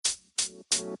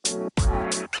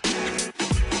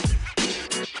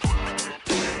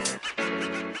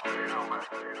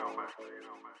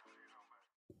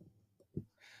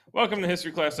Welcome to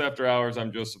History Class After Hours.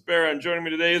 I'm Joseph Barra, and joining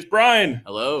me today is Brian.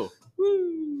 Hello.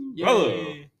 Woo.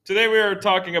 Hello. Today we are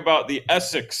talking about the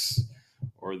Essex,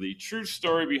 or the true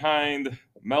story behind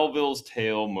Melville's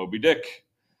tale, Moby Dick.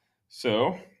 So,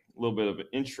 a little bit of an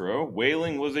intro.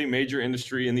 Whaling was a major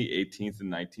industry in the 18th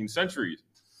and 19th centuries.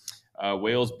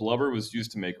 Whale's blubber was used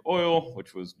to make oil,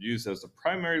 which was used as the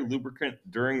primary lubricant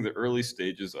during the early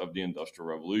stages of the Industrial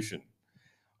Revolution.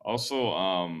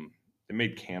 Also, they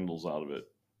made candles out of it.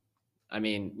 I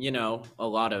mean, a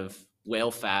lot of whale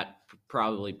fat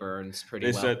probably burns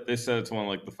pretty well. They said it's one of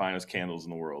like the finest candles in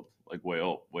the world, like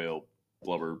whale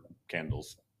blubber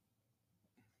candles.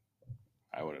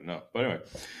 I wouldn't know, but anyway.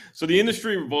 So the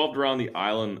industry revolved around the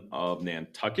island of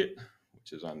Nantucket,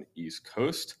 which is on the east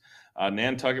coast.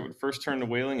 Nantucket would first turn to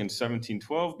whaling in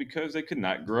 1712 because they could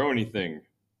not grow anything.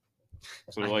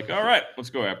 So they're like, all right,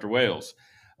 let's go after whales.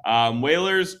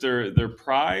 Whalers, their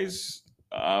prize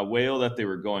whale that they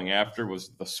were going after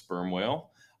was the sperm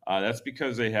whale. That's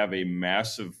because they have a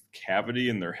massive cavity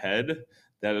in their head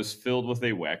that is filled with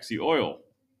a waxy oil.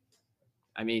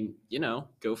 I mean,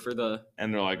 go for the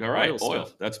And they're like, all right, oil.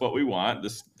 That's what we want.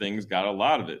 This thing's got a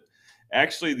lot of it.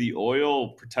 Actually, the oil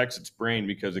protects its brain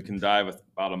because it can dive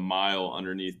about a mile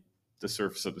underneath the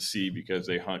surface of the sea because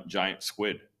they hunt giant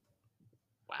squid.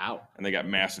 Wow. And they got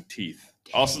massive teeth.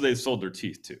 Dang. Also, they sold their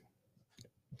teeth, too.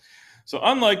 So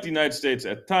unlike the United States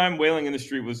at the time, whaling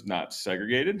industry was not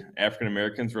segregated. African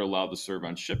Americans were allowed to serve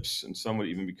on ships, and some would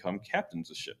even become captains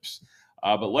of ships.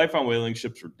 But life on whaling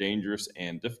ships were dangerous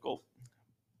and difficult.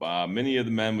 Many of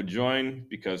the men would join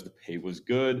because the pay was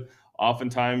good.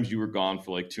 Oftentimes, you were gone for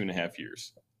like 2.5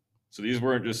 years. So these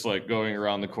weren't just like going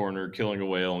around the corner, killing a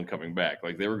whale, and coming back.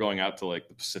 Like they were going out to like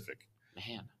the Pacific.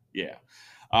 Man. Yeah.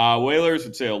 Whalers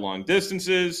would sail long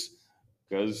distances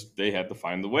because they had to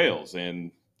find the whales,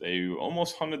 and they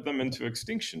almost hunted them into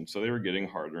extinction, so they were getting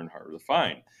harder and harder to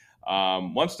find.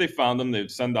 Once they found them,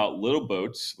 they'd send out little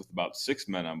boats with about 6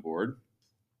 men on board.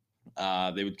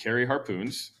 They would carry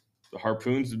harpoons. The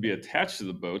harpoons would be attached to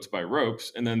the boats by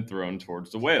ropes and then thrown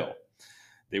towards the whale.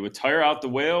 They would tire out the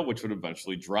whale, which would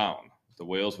eventually drown. The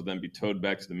whales would then be towed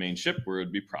back to the main ship where it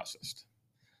would be processed.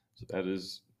 So that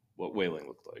is what whaling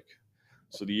looked like.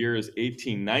 So the year is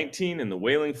 1819, and the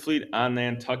whaling fleet on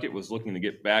Nantucket was looking to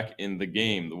get back in the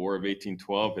game. The War of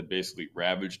 1812 had basically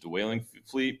ravaged the whaling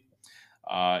fleet.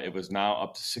 It was now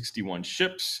up to 61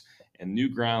 ships, and new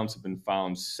grounds have been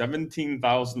found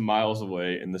 17,000 miles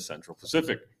away in the Central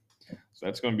Pacific. So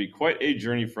that's going to be quite a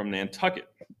journey from Nantucket.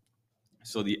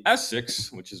 So the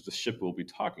Essex, which is the ship we'll be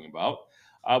talking about,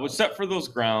 was set for those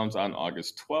grounds on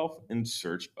August 12th in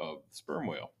search of the sperm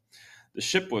whale. The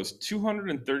ship was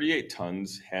 238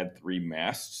 tons, had 3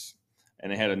 masts,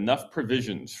 and it had enough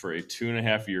provisions for a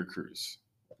 2.5-year cruise.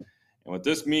 And what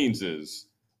this means is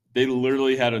they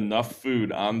literally had enough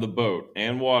food on the boat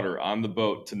and water on the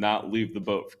boat to not leave the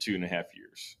boat for 2.5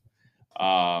 years.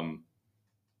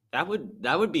 That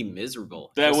would be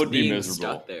miserable. That would be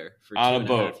miserable. Stuck there for on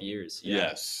 2.5 years. Yeah.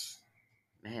 Yes.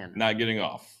 Man. Not getting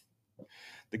off.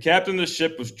 The captain of the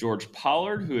ship was George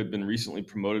Pollard, who had been recently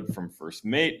promoted from first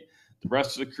mate. The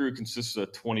rest of the crew consists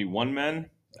of 21 men,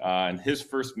 and his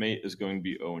first mate is going to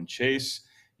be Owen Chase.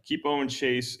 Keep Owen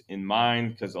Chase in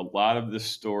mind because a lot of this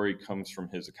story comes from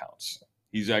his accounts.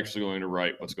 He's actually going to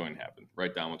write what's going to happen,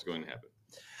 write down what's going to happen.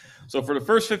 So for the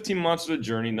first 15 months of the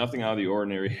journey, nothing out of the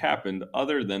ordinary happened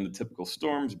other than the typical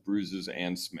storms, bruises,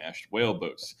 and smashed whale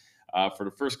boats. For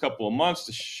the first couple of months,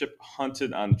 the ship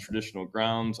hunted on traditional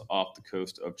grounds off the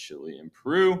coast of Chile and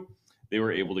Peru. They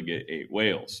were able to get 8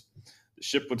 whales. The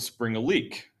ship would spring a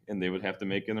leak, and they would have to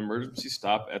make an emergency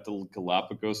stop at the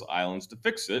Galapagos Islands to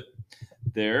fix it.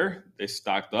 There, they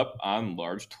stocked up on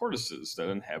large tortoises that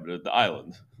inhabited the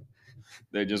island.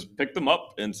 They just picked them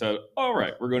up and said, all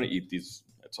right, we're going to eat these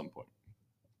at some point.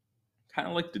 Kind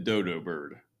of like the dodo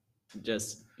bird.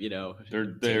 Just,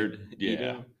 they're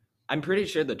yeah. I'm pretty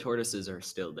sure the tortoises are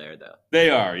still there, though. They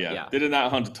are, yeah. They did not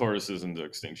hunt the tortoises into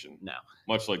extinction. No.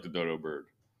 Much like the dodo bird.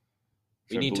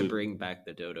 We need to bring back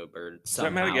the dodo bird somehow.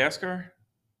 Is that Madagascar?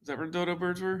 Is that where the dodo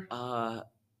birds were? I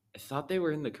thought they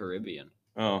were in the Caribbean.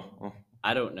 Oh. Well,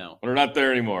 I don't know. They're not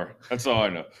there anymore. That's all I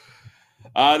know.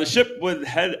 The ship would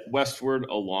head westward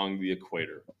along the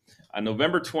equator. On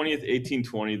November 20th,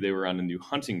 1820, they were on the new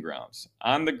hunting grounds.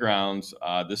 On the grounds,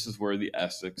 this is where the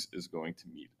Essex is going to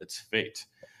meet its fate.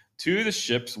 2 of the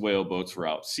ship's whaleboats were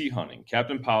out sea hunting.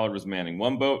 Captain Pollard was manning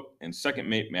one boat, and second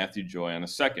mate Matthew Joy on a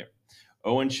second.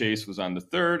 Owen Chase was on the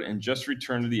third and just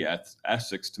returned to the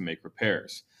Essex to make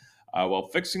repairs. While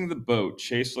fixing the boat,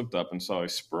 Chase looked up and saw a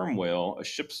sperm whale a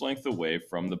ship's length away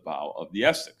from the bow of the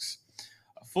Essex.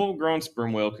 A full-grown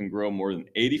sperm whale can grow more than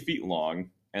 80 feet long,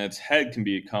 and its head can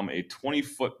become a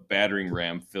 20-foot battering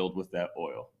ram filled with that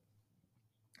oil.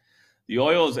 The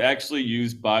oil is actually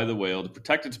used by the whale to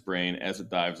protect its brain as it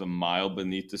dives a mile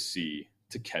beneath the sea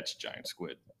to catch giant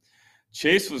squid.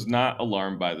 Chase was not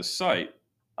alarmed by the sight,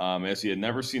 as he had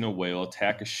never seen a whale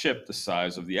attack a ship the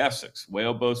size of the Essex.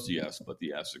 Whale boats, yes, but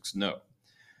the Essex, no.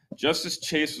 Just as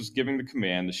Chase was giving the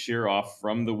command to sheer off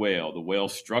from the whale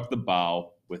struck the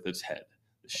bow with its head.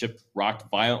 The ship rocked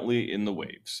violently in the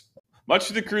waves. Much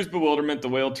to the crew's bewilderment, the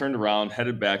whale turned around,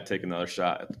 headed back, to take another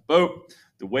shot at the boat.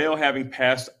 The whale, having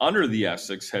passed under the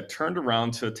Essex, had turned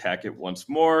around to attack it once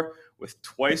more with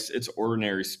twice its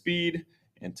ordinary speed,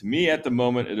 and to me at the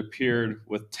moment it appeared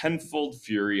with tenfold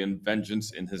fury and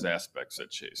vengeance in his aspect, said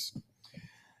Chase.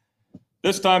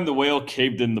 This time the whale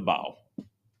caved in the bow.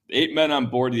 The 8 men on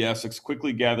board the Essex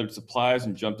quickly gathered supplies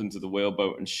and jumped into the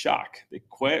whaleboat in shock. They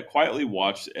quietly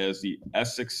watched as the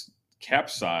Essex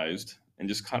capsized and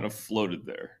just kind of floated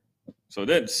there. So it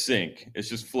didn't sink, it's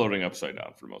just floating upside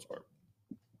down for the most part.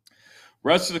 The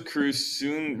rest of the crew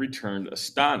soon returned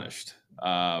astonished.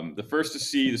 The first to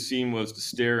see the scene was to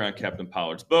stare on Captain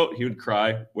Pollard's boat. He would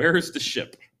cry, "Where is the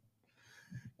ship?"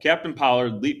 Captain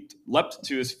Pollard leapt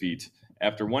to his feet.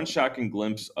 After one shocking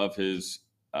glimpse of his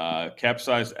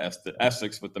capsized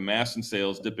Essex with the mast and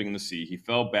sails dipping in the sea, he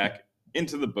fell back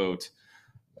into the boat,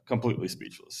 completely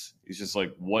speechless. He's just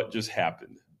like, what just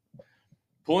happened?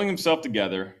 Pulling himself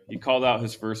together, he called out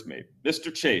his first mate.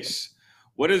 "Mr. Chase,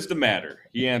 what is the matter?"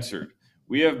 He answered,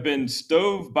 "We have been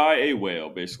stove by a whale,"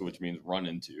 basically, which means run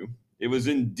into. It was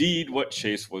indeed what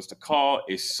Chase was to call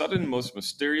a sudden, most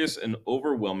mysterious, and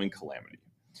overwhelming calamity.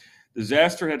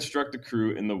 Disaster had struck the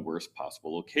crew in the worst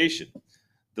possible location.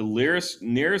 The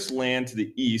nearest land to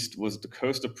the east was the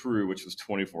coast of Peru, which was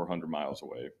 2,400 miles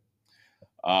away.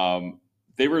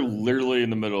 They were literally in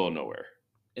the middle of nowhere.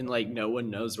 And like no one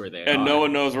knows where they are. And no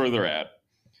one knows where they're at.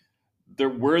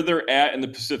 Where they're at in the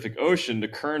Pacific Ocean, the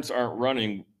currents aren't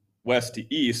running west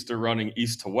to east, they're running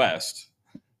east to west.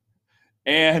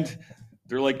 And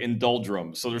they're like in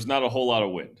doldrums, so there's not a whole lot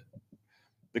of wind.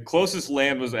 The closest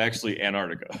land was actually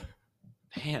Antarctica.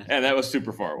 Man. And that was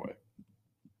super far away.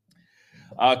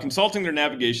 Consulting their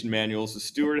navigation manuals, the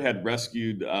steward had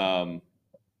rescued while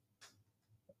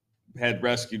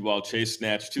Chase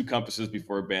snatched 2 compasses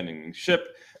before abandoning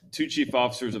ship. 2 chief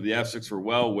officers of the Essex were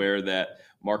well aware that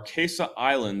Marquesa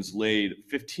Islands laid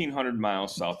 1,500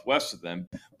 miles southwest of them,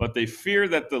 but they feared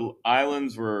that the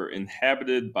islands were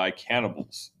inhabited by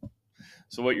cannibals.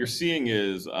 So what you're seeing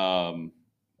is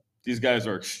these guys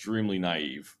are extremely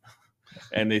naive,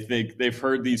 and they think they've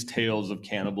heard these tales of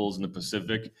cannibals in the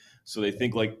Pacific, so they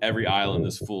think like every island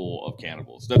is full of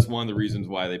cannibals. That's one of the reasons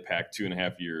why they packed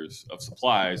 2.5 years of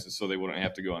supplies, is so they wouldn't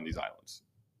have to go on these islands.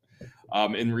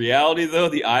 In reality, though,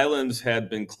 the islands had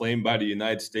been claimed by the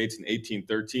United States in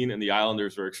 1813, and the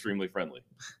islanders were extremely friendly.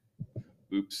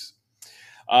 Oops.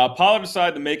 Pollard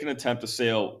decided to make an attempt to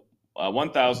sail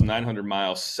 1,900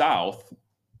 miles south,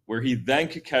 where he then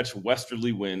could catch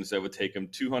westerly winds that would take him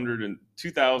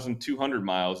 2,200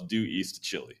 miles due east to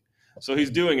Chile. So he's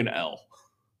doing an L.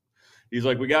 He's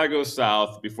like, we got to go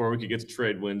south before we could get to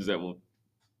trade winds that will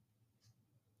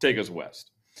take us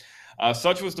west.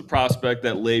 Such was the prospect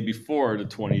that lay before the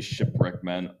 20 shipwrecked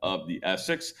men of the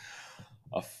Essex.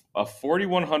 A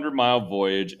 4,100-mile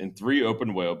voyage in 3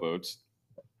 open whaleboats,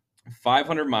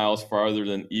 500 miles farther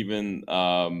than even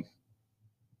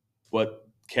what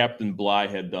Captain Bligh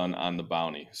had done on the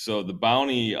Bounty. So the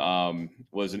Bounty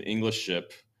was an English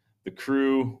ship. The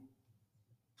crew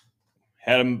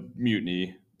had a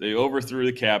mutiny. They overthrew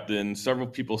the captain. Several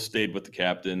people stayed with the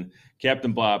captain.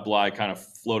 Captain Bligh kind of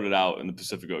floated out in the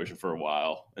Pacific Ocean for a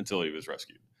while until he was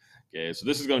rescued. Okay, so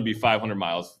this is going to be 500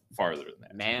 miles farther than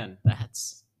that. Man,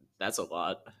 that's a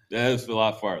lot. That's a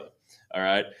lot farther. All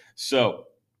right. So,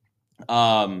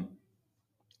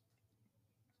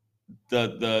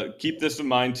 the keep this in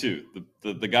mind too.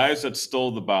 The guys that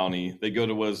stole the Bounty, they go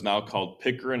to what is now called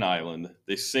Pitcairn Island.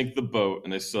 They sink the boat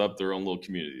and they set up their own little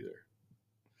community there.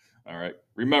 All right.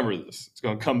 Remember this. It's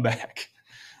going to come back.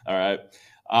 All right.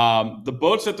 The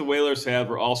boats that the whalers had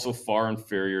were also far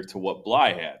inferior to what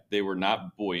Bligh had. They were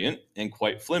not buoyant and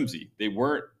quite flimsy. They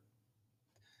were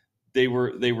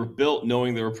built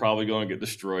knowing they were probably going to get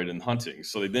destroyed in hunting,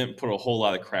 so they didn't put a whole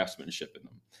lot of craftsmanship in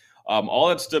them. All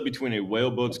that stood between a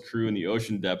whaleboat's crew and the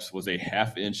ocean depths was a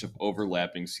half-inch of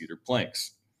overlapping cedar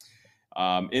planks.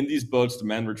 In these boats, the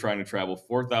men were trying to travel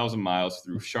 4,000 miles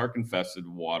through shark-infested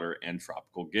water and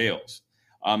tropical gales.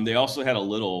 They also had a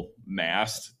little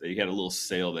mast. They had a little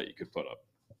sail that you could put up.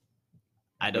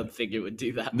 I don't think it would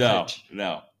do that No, much.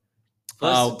 no.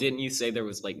 Plus, didn't you say there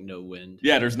was like no wind?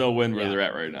 Yeah, there's no wind where Yeah. they're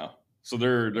at right now, so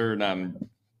they're not.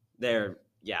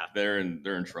 Yeah. They're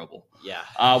in trouble. Yeah.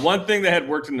 One thing that had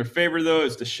worked in their favor, though,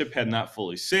 is the ship had not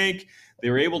fully sank. They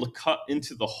were able to cut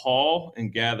into the hull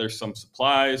and gather some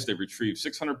supplies. They retrieved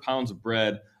 600 pounds of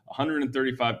bread,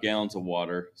 135 gallons of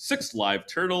water, 6 live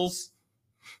turtles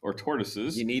or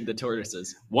tortoises. You need the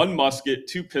tortoises. 1 musket,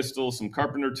 2 pistols, some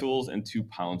carpenter tools, and 2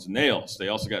 pounds of nails. They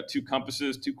also got 2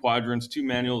 compasses, 2 quadrants, 2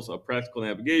 manuals of practical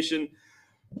navigation.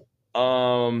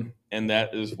 And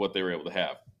that is what they were able to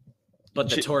have. But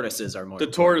the tortoises are more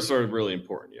important. Tortoises are really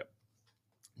important, yeah.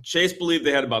 Chase believed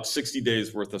they had about 60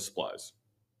 days worth of supplies.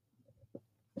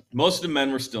 Most of the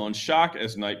men were still in shock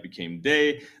as night became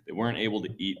day. They weren't able to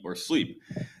eat or sleep.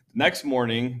 The next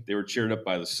morning, they were cheered up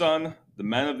by the sun. The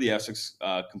men of the Essex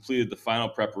completed the final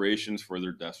preparations for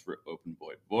their desperate open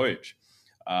voyage.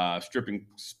 Stripping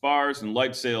spars and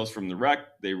light sails from the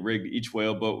wreck, they rigged each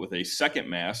whaleboat with a second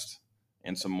mast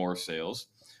and some more sails.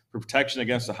 For protection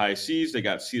against the high seas, they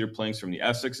got cedar planks from the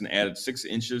Essex and added 6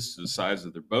 inches to the size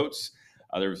of their boats.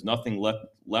 There was nothing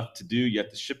left to do, yet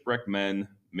the shipwrecked men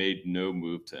made no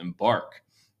move to embark.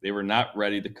 They were not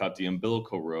ready to cut the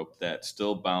umbilical rope that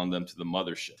still bound them to the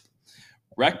mothership.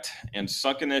 Wrecked and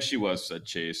sunken as she was, said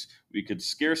Chase, we could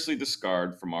scarcely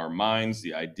discard from our minds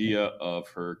the idea of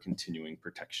her continuing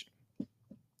protection.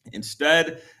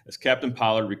 Instead, as Captain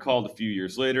Pollard recalled a few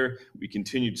years later, we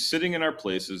continued sitting in our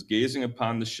places, gazing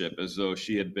upon the ship as though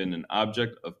she had been an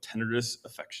object of tenderest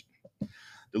affection.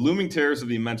 The looming terrors of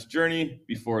the immense journey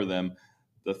before them,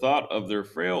 the thought of their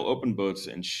frail open boats,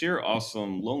 and sheer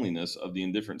awesome loneliness of the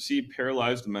indifferent sea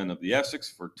paralyzed the men of the Essex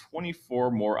for 24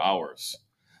 more hours.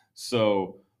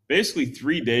 So basically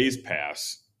 3 days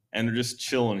pass, and they're just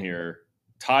chilling here,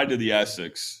 tied to the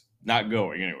Essex, not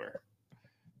going anywhere.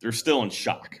 They're still in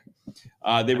shock.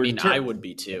 I would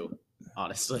be too,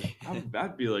 honestly.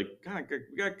 I'd be like, we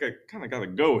kind of got to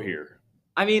go here.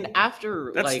 I mean,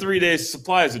 after that's 3 days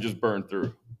supplies that just burned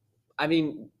through. I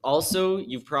mean, also,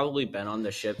 you've probably been on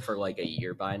the ship for like a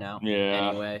year by now. Yeah.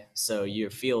 Anyway, so you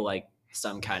feel like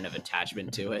some kind of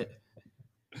attachment to it.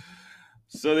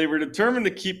 So they were determined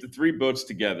to keep the 3 boats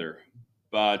together.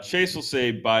 Chase will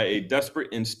say, by a desperate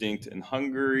instinct and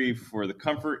hungry for the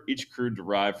comfort each crew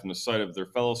derived from the sight of their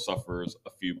fellow sufferers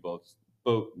a few boat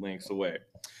lengths away.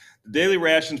 The daily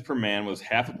rations per man was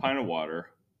half a pint of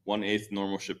water, 1/8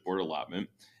 normal shipboard allotment,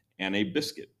 and a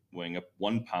biscuit weighing up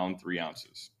 1 pound 3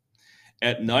 ounces.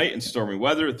 At night in stormy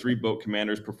weather, 3 boat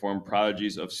commanders performed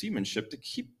prodigies of seamanship to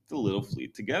keep the little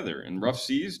fleet together. In rough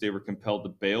seas, they were compelled to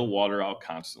bail water out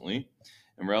constantly.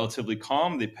 In relatively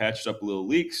calm, they patched up little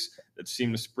leaks that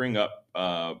seemed to spring up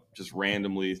just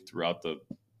randomly throughout the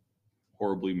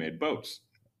horribly made boats.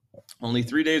 Only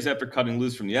 3 days after cutting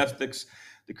loose from the Essex,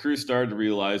 the crew started to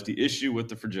realize the issue with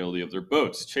the fragility of their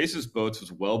boats. Chase's boats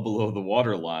was well below the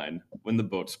water line when the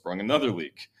boat sprung another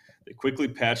leak. They quickly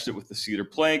patched it with the cedar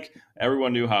plank.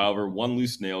 Everyone knew, however, one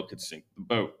loose nail could sink the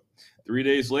boat. 3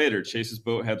 days later, Chase's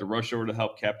boat had to rush over to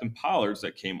help Captain Pollard's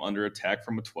that came under attack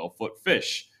from a 12-foot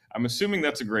fish. I'm assuming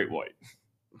that's a great white.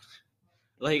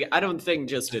 Like, I don't think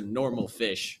just a normal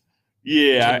fish.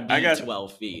 Yeah, I got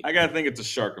 12 feet. I gotta think it's a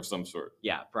shark of some sort.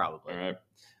 Yeah, probably. All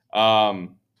right.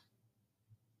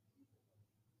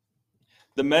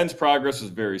 The men's progress was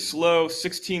very slow.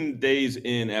 16 days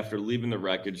in after leaving the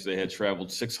wreckage, they had traveled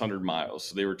 600 miles.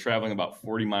 So they were traveling about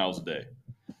 40 miles a day.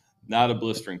 Not a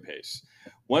blistering pace.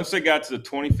 Once they got to the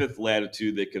 25th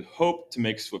latitude, they could hope to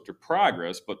make swifter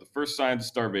progress, but the first signs of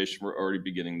starvation were already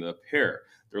beginning to appear.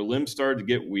 Their limbs started to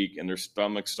get weak, and their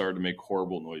stomachs started to make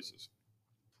horrible noises.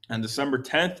 On December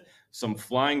 10th, some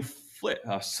flying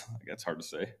that's hard to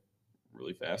say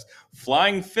really fast.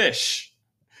 Flying fish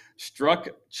struck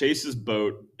Chase's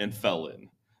boat and fell in.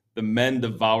 The men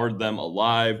devoured them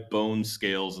alive, bones,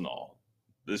 scales, and all.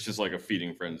 It's just like a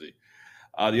feeding frenzy.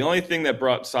 The only thing that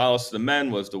brought solace to the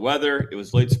men was the weather. It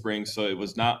was late spring, so it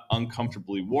was not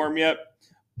uncomfortably warm yet,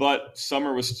 but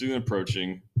summer was soon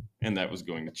approaching, and that was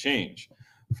going to change.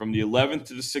 From the 11th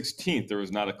to the 16th, there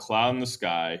was not a cloud in the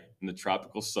sky, and the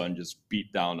tropical sun just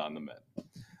beat down on the men.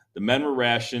 The men were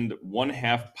rationed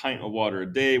 1/2 pint of water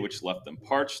a day, which left them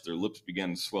parched. Their lips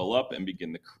began to swell up and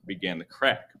began to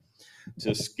crack. To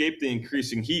escape the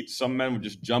increasing heat, some men would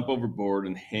just jump overboard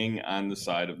and hang on the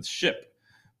side of the ship.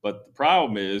 But the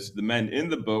problem is, the men in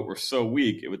the boat were so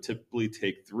weak, it would typically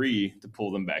take 3 to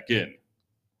pull them back in.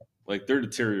 Like, they're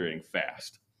deteriorating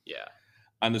fast. Yeah.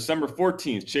 On December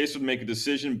 14th, Chase would make a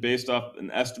decision based off an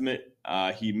estimate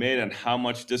he made on how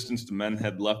much distance the men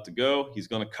had left to go. He's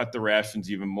going to cut the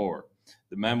rations even more.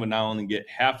 The men would now only get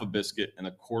half a biscuit and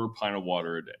a quarter pint of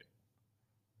water a day.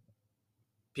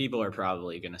 People are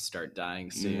probably going to start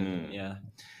dying soon. Yeah.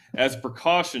 As a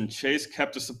precaution, Chase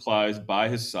kept the supplies by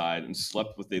his side and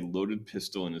slept with a loaded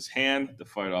pistol in his hand to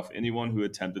fight off anyone who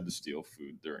attempted to steal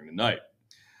food during the night.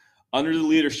 Under the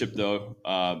leadership, though,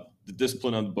 the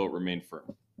discipline on the boat remained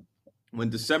firm. When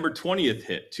December 20th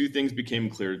hit, two things became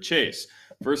clear to Chase.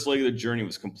 First leg of the journey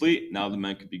was complete. Now the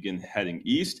men could begin heading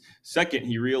east. Second,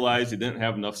 he realized he didn't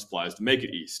have enough supplies to make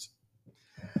it east.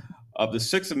 Of the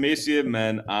 6 emaciated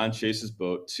men on Chase's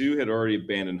boat, 2 had already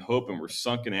abandoned hope and were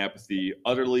sunk in apathy,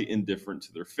 utterly indifferent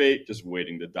to their fate, just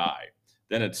waiting to die.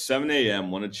 Then at 7 a.m.,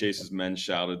 one of Chase's men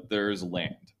shouted, "There is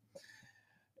land."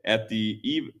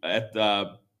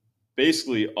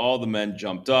 Basically, all the men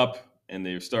jumped up and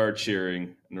they started cheering,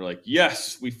 and they're like,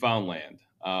 "Yes, we found land."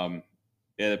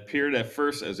 It appeared at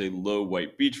first as a low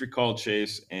white beach, recalled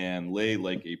Chase, and lay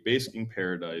like a basking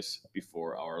paradise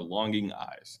before our longing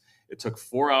eyes. It took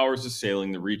 4 hours of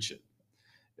sailing to reach it.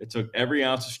 It took every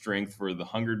ounce of strength for the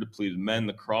hunger-depleted men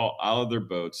to crawl out of their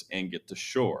boats and get to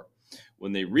shore.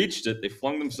 When they reached it, they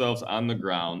flung themselves on the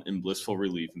ground in blissful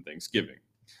relief and thanksgiving.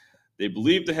 They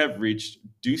believed to have reached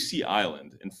Ducie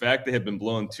Island. In fact, they had been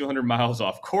blown 200 miles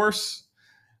off course,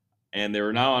 and they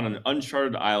were now on an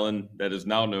uncharted island that is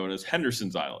now known as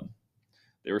Henderson's Island.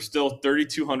 They were still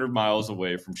 3,200 miles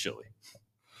away from Chile.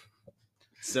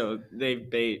 So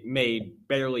they made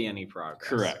barely any progress.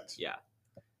 Correct. Yeah.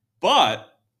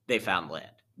 But they found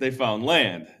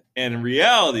land. And in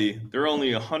reality, they're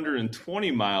only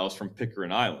 120 miles from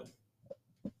Pitcairn Island.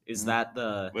 Is that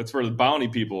That's where the bounty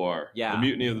people are. Yeah. The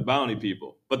mutiny of the bounty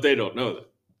people. But they don't know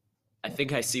that. I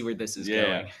think I see where this is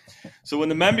going. So when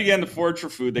the men began to forage for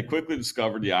food, they quickly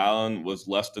discovered the island was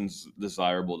less than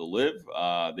desirable to live.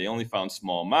 They only found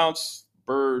small amounts,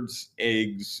 birds,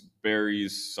 eggs,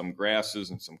 berries, some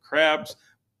grasses, and some crabs.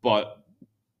 But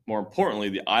more importantly,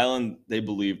 the island, they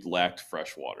believed, lacked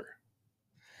fresh water.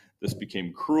 This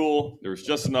became cruel. There was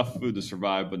just enough food to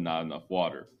survive, but not enough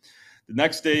water. The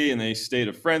next day, in a state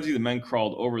of frenzy, the men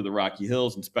crawled over the rocky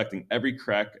hills, inspecting every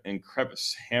crack and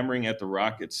crevice, hammering at the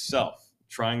rock itself,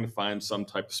 trying to find some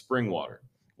type of spring water.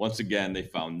 Once again, they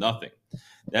found nothing.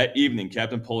 That evening,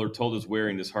 Captain Polar told his weary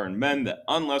and disheartened men that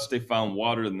unless they found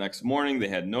water the next morning, they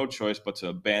had no choice but to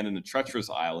abandon the treacherous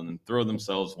island and throw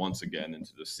themselves once again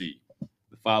into the sea.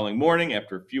 The following morning,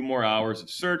 after a few more hours of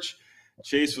search,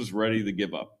 Chase was ready to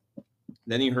give up.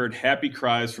 Then he heard happy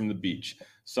cries from the beach.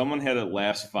 Someone had at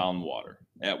last found water.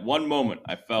 At one moment,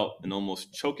 I felt an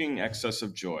almost choking excess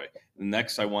of joy. The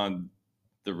next, I wanted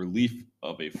the relief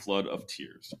of a flood of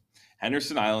tears.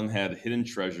 Henderson Island had a hidden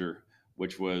treasure,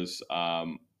 which was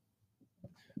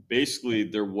basically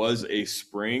there was a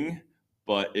spring,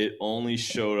 but it only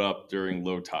showed up during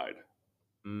low tide.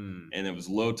 And it was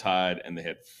low tide, and they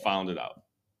had found it out.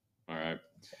 All right.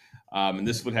 And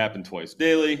this would happen twice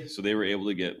daily, so they were able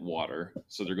to get water.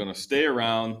 So they're going to stay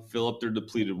around, fill up their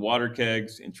depleted water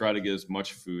kegs, and try to get as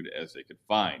much food as they could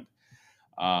find.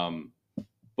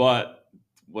 But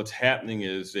what's happening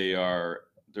is they're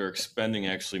expending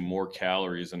actually more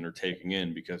calories than they're taking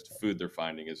in because the food they're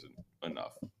finding isn't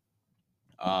enough.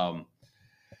 On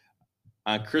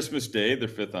Christmas Day, their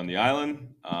 5th on the island,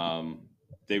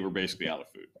 they were basically out of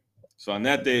food. So on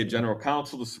that day, General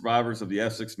Council, the survivors of the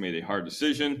Essex made a hard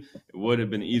decision. It would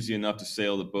have been easy enough to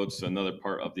sail the boats to another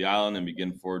part of the island and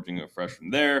begin foraging afresh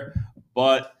from there.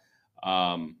 But they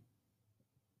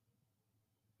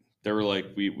were like,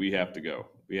 we have to go.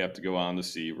 We have to go on the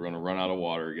sea. We're going to run out of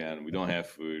water again. We don't have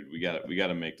food. We got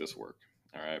to make this work.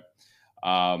 All right.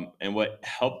 And what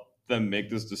helped them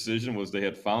make this decision was they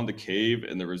had found a cave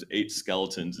and there was 8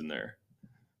 skeletons in there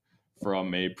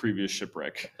from a previous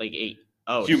shipwreck. Like 8.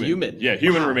 Oh, human. Yeah,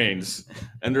 human remains.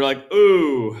 And they're like,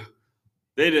 ooh,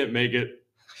 they didn't make it.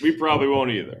 We probably won't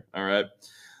either. All right.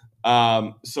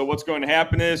 So what's going to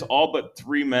happen is all but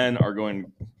 3 men are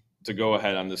going to go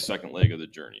ahead on this second leg of the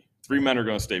journey. 3 men are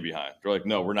going to stay behind. They're like,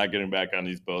 no, we're not getting back on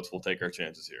these boats. We'll take our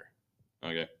chances here.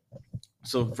 Okay.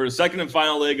 So for the second and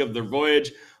final leg of their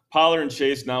voyage, Pollard and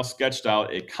Chase now sketched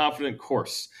out a confident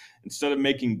course. Instead of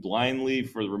making blindly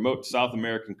for the remote South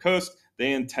American coast,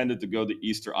 they intended to go to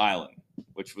Easter Island,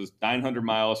 which was 900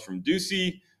 miles from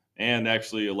Ducie and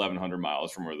actually 1,100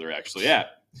 miles from where they're actually at.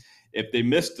 If they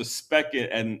missed a speck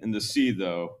in the sea,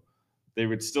 though, they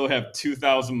would still have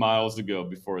 2,000 miles to go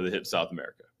before they hit South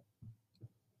America.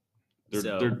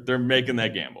 They're making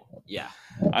that gamble. Yeah.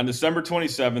 On December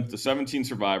 27th, the 17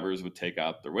 survivors would take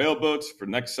out their whale boats. For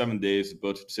the next 7 days, the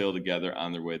boats would sail together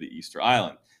on their way to Easter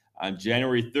Island. On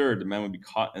January 3rd, the men would be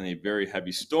caught in a very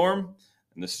heavy storm,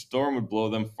 and the storm would blow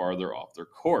them farther off their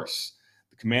course.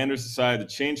 The commanders decided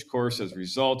to change course as a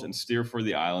result and steer for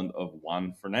the island of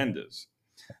Juan Fernandez.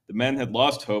 The men had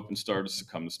lost hope and started to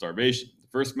succumb to starvation. The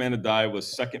first man to die was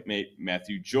second mate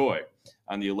Matthew Joy.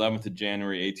 On the 11th of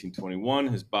January, 1821,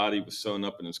 his body was sewn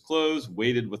up in his clothes,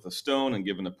 weighted with a stone, and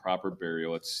given a proper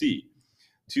burial at sea.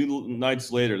 2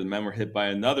 nights later, the men were hit by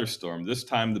another storm. This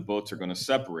time, the boats are going to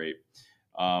separate,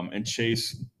 and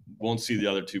Chase won't see the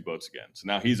other 2 boats again. So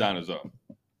now he's on his own.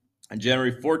 On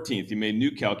January 14th, he made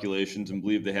new calculations and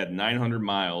believed they had 900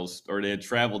 miles, or they had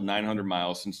traveled 900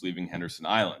 miles since leaving Henderson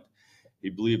Island. He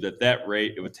believed at that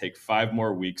rate it would take 5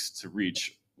 more weeks to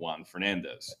reach Juan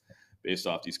Fernandez. Based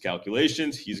off these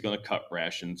calculations, he's going to cut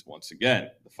rations once again.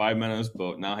 The 5 men on his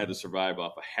boat now had to survive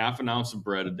off a half an ounce of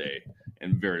bread a day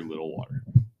and very little water.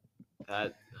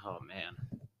 Oh, man.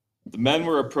 The men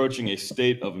were approaching a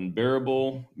state of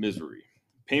unbearable misery.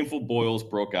 Painful boils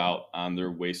broke out on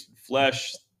their wasted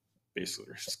flesh. Basically,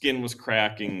 their skin was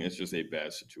cracking. It's just a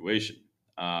bad situation.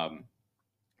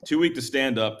 Too weak to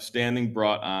stand up, standing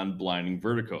brought on blinding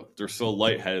vertigo. They're so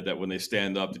lightheaded that when they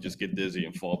stand up, they just get dizzy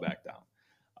and fall back down.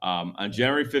 On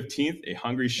January 15th, a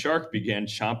hungry shark began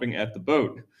chomping at the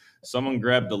boat. Someone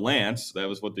grabbed the lance, that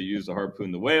was what they used to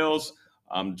harpoon the whales,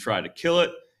 to try to kill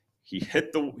it. He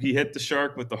hit the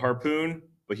shark with the harpoon,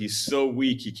 but he's so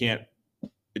weak it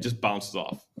just bounces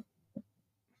off.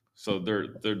 So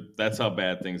that's how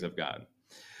bad things have gotten.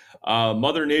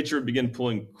 Mother Nature would begin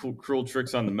pulling cruel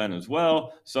tricks on the men as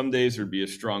well. Some days there'd be a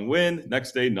strong wind,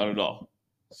 next day none at all.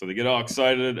 So they get all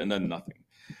excited and then nothing.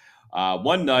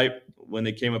 One night, when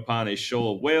they came upon a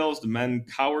shoal of whales, the men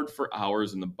cowered for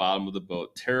hours in the bottom of the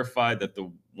boat, terrified that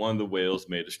one of the whales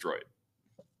may destroy it.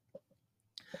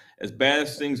 As bad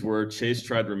as things were, Chase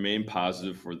tried to remain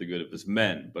positive for the good of his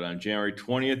men. But on January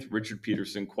 20th, Richard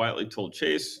Peterson quietly told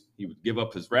Chase he would give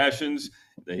up his rations,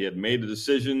 that he had made a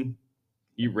decision.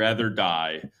 He'd rather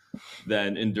die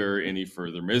than endure any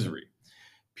further misery.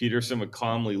 Peterson would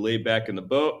calmly lay back in the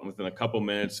boat, and within a couple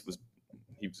minutes,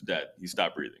 he was dead. He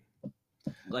stopped breathing.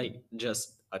 Like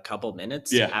just a couple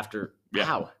minutes after? Yeah.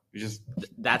 Wow.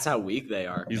 That's how weak they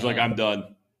are. He's like, I'm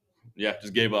done. Yeah,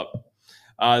 just gave up.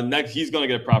 Next, he's going to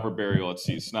get a proper burial at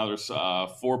sea. So now there's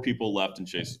 4 people left in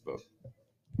Chase's boat.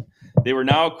 They were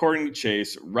now, according to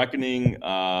Chase's reckoning,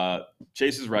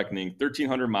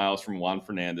 1,300 miles from Juan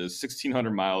Fernandez,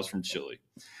 1,600 miles from Chile.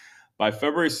 By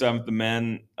February 7th, the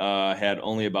men had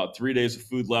only about 3 days of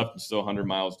food left and still 100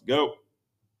 miles to go.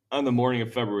 On the morning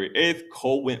of February 8th,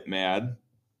 Cole went mad,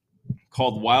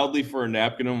 called wildly for a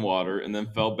napkin and water, and then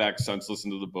fell back senseless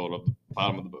into the boat at the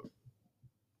bottom of the boat.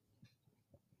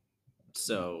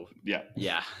 So,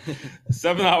 yeah.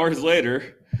 7 hours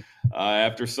later,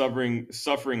 after suffering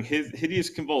hideous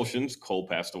convulsions, Cole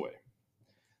passed away.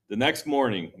 The next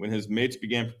morning, when his mates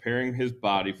began preparing his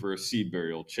body for a sea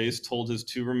burial, Chase told his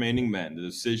 2 remaining men the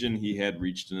decision he had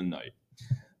reached in the night.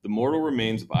 The mortal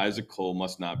remains of Isaac Cole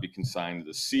must not be consigned to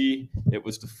the sea. It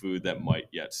was the food that might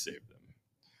yet save them.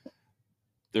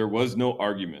 There was no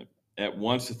argument. At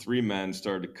once, the 3 men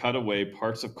started to cut away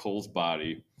parts of Cole's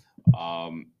body.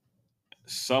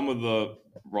 Some of the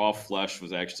raw flesh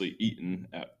was actually eaten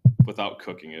without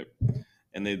cooking it.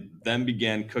 And they then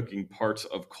began cooking parts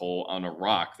of Cole on a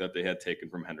rock that they had taken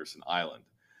from Henderson Island.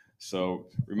 So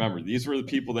remember, these were the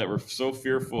people that were so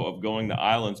fearful of going to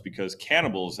islands because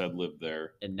cannibals had lived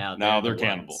there. And now they're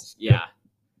cannibals. Yeah.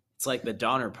 It's like the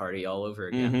Donner Party all over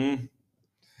again. Mm-hmm.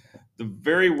 The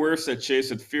very worst that Chase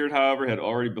had feared, however, had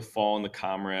already befallen the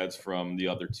comrades from the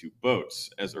other 2 boats.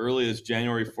 As early as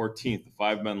January 14th, the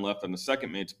 5 men left on the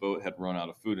second mate's boat had run out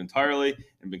of food entirely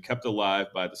and been kept alive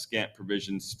by the scant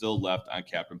provisions still left on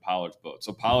Captain Pollard's boat.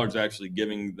 So Pollard's actually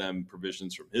giving them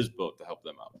provisions from his boat to help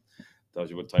them out. Tells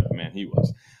you what type of man he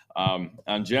was.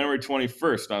 On January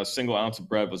 21st, not a single ounce of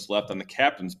bread was left on the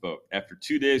captain's boat. After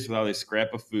 2 days without a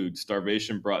scrap of food,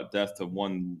 starvation brought death to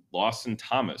one Lawson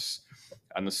Thomas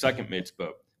on the second mate's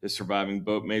boat. His surviving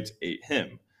boatmates ate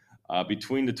him.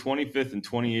 Between the 25th and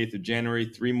 28th of January,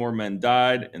 3 more men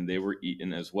died, and they were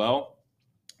eaten as well.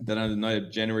 Then on the night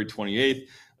of January 28th,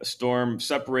 a storm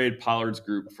separated Pollard's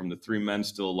group from the 3 men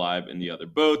still alive in the other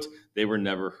boat. They were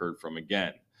never heard from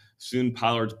again. Soon,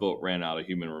 Pollard's boat ran out of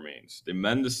human remains. The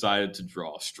men decided to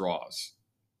draw straws.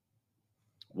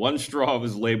 One straw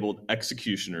was labeled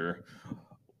executioner.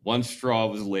 One straw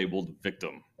was labeled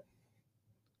victim.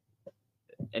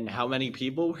 And how many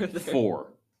people were there?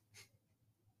 4.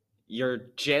 Your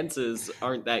chances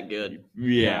aren't that good.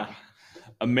 Yeah.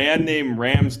 A man named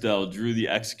Ramsdell drew the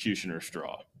executioner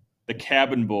straw. The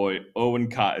cabin boy, Owen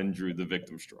Cotton, drew the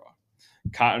victim straw.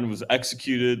 Cotton was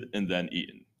executed and then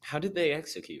eaten. How did they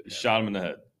execute him? Shot him in the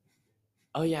head.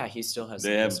 Oh, yeah, he still has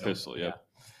They have a pistol, yep.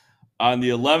 On the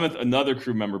 11th, another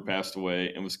crew member passed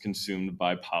away and was consumed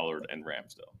by Pollard and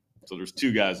Ramsdell. So there's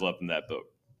 2 guys left in that boat.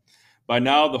 By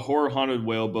now, the horror-haunted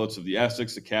whale boats of the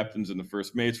Essex, the captains and the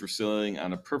first mates, were sailing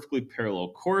on a perfectly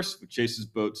parallel course with Chase's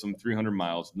boat some 300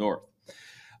 miles north.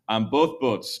 On both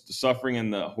boats, the suffering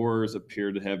and the horrors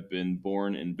appeared to have been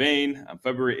borne in vain. On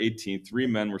February 18th, 3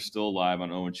 men were still alive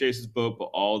on Owen Chase's boat, but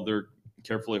all of their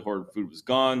carefully hoarded food was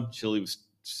gone. Chile was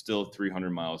still 300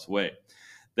 miles away.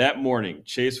 That morning,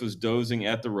 Chase was dozing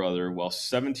at the rudder while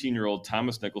 17-year-old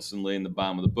Thomas Nicholson lay in the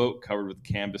bottom of the boat covered with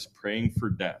canvas praying for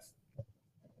death.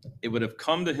 It would have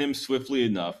come to him swiftly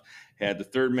enough had the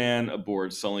third man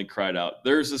aboard suddenly cried out,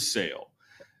 "There's a sail."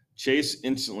 Chase,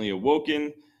 instantly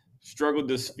awoken, struggled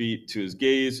his feet to his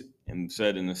gaze and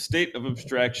said in a state of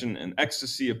abstraction and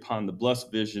ecstasy upon the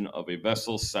blessed vision of a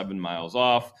vessel 7 miles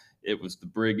off, it was the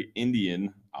brig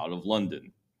Indian out of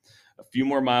London. A few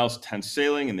more miles tense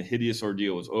sailing and the hideous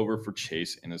ordeal was over for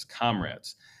Chase and his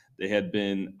comrades. They had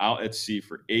been out at sea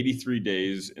for 83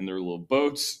 days in their little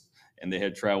boats, and they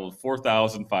had traveled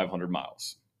 4,500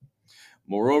 miles.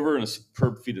 Moreover, in a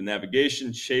superb feat of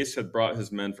navigation, Chase had brought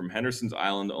his men from Henderson's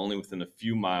Island only within a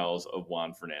few miles of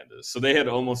Juan Fernandez. So they had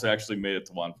almost actually made it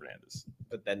to Juan Fernandez.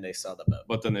 But then they saw the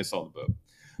boat.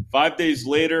 5 days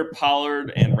later,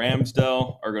 Pollard and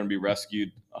Ramsdell are going to be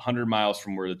rescued 100 miles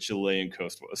from where the Chilean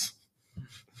coast was.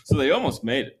 So they almost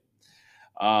made it.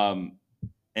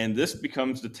 And this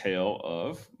becomes the tale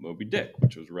of Moby Dick,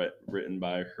 which was written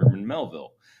by Herman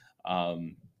Melville.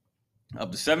 Of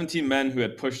the 17 men who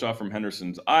had pushed off from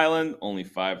Henderson's Island, only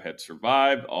 5 had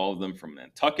survived, all of them from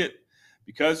Nantucket.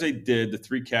 Because they did, the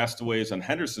 3 castaways on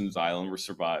Henderson's Island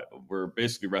were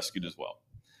basically rescued as well.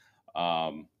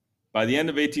 By the end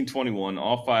of 1821,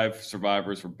 all 5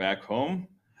 survivors were back home,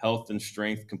 health and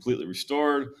strength completely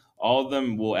restored. All of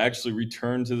them will actually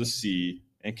return to the sea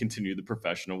and continue the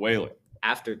profession of whaling.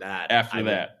 After that,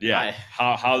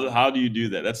 how do you do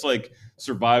that? That's like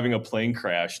surviving a plane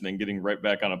crash and then getting right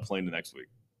back on a plane the next week.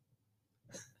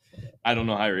 I don't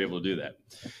know how you're able to do that.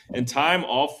 In time,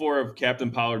 all 4 of Captain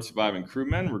Pollard's surviving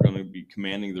crewmen were going to be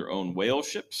commanding their own whale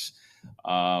ships,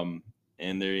 and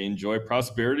they enjoy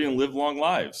prosperity and live long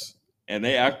lives. And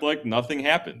they act like nothing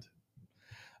happened.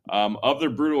 Of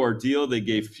their brutal ordeal, they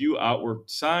gave few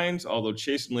outward signs, although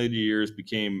Chase in later years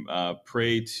became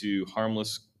prey to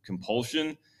harmless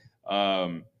compulsion.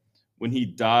 When he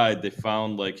died, they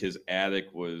found like his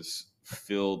attic was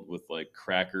filled with like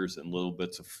crackers and little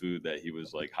bits of food that he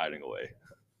was like hiding away.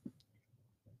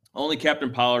 Only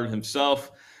Captain Pollard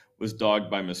himself was dogged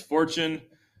by misfortune.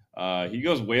 He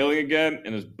goes whaling again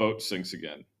and his boat sinks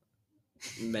again.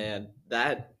 Man,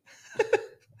 that's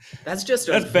just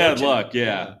that's bad luck.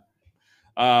 Yeah.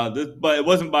 But it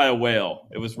wasn't by a whale.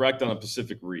 It was wrecked on a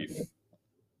Pacific reef.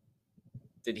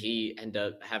 Did he end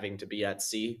up having to be at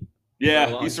sea?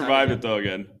 Yeah, he survived it though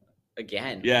again.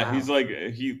 Yeah, wow. He's like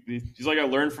I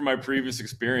learned from my previous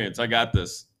experience. I got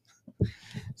this.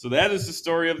 So that is the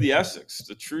story of the Essex,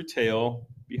 the true tale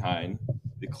behind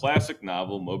the classic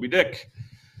novel Moby Dick.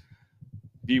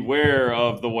 Beware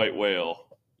of the white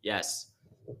whale. Yes.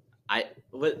 I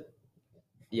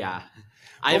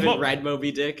haven't read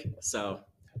Moby Dick, so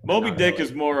Moby Dick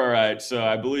is more all right. So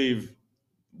I believe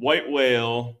white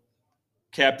whale,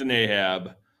 Captain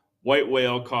Ahab. White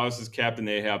whale causes Captain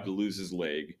Ahab to lose his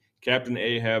leg. Captain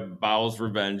Ahab vows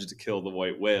revenge to kill the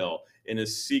white whale. In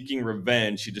his seeking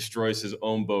revenge, he destroys his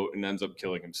own boat and ends up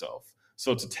killing himself.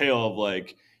 So it's a tale of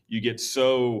like you get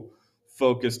so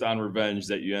focused on revenge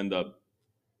that you end up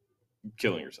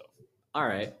killing yourself. All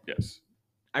right. Yes.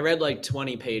 I read like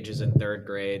 20 pages in 3rd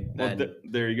grade. Well,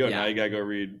 there you go. Yeah. Now you got to go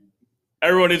read.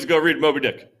 Everyone needs to go read Moby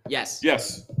Dick. Yes.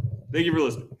 Yes. Thank you for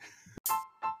listening.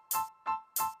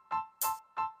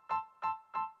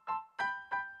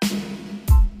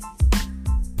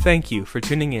 Thank you for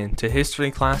tuning in to History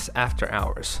Class After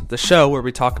Hours, the show where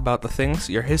we talk about the things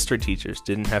your history teachers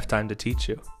didn't have time to teach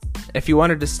you. If you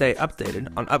wanted to stay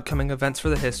updated on upcoming events for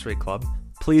the History Club,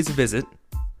 please visit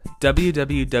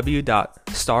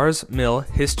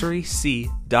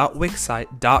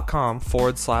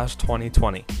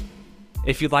www.starsmillhistoryc.wixsite.com/2020.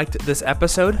 If you liked this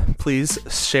episode, please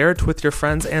share it with your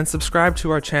friends and subscribe to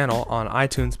our channel on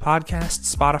iTunes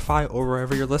Podcasts, Spotify, or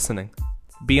wherever you're listening.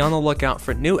 Be on the lookout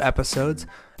for new episodes,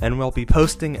 and we'll be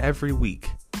posting every week.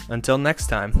 Until next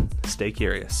time, stay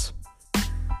curious.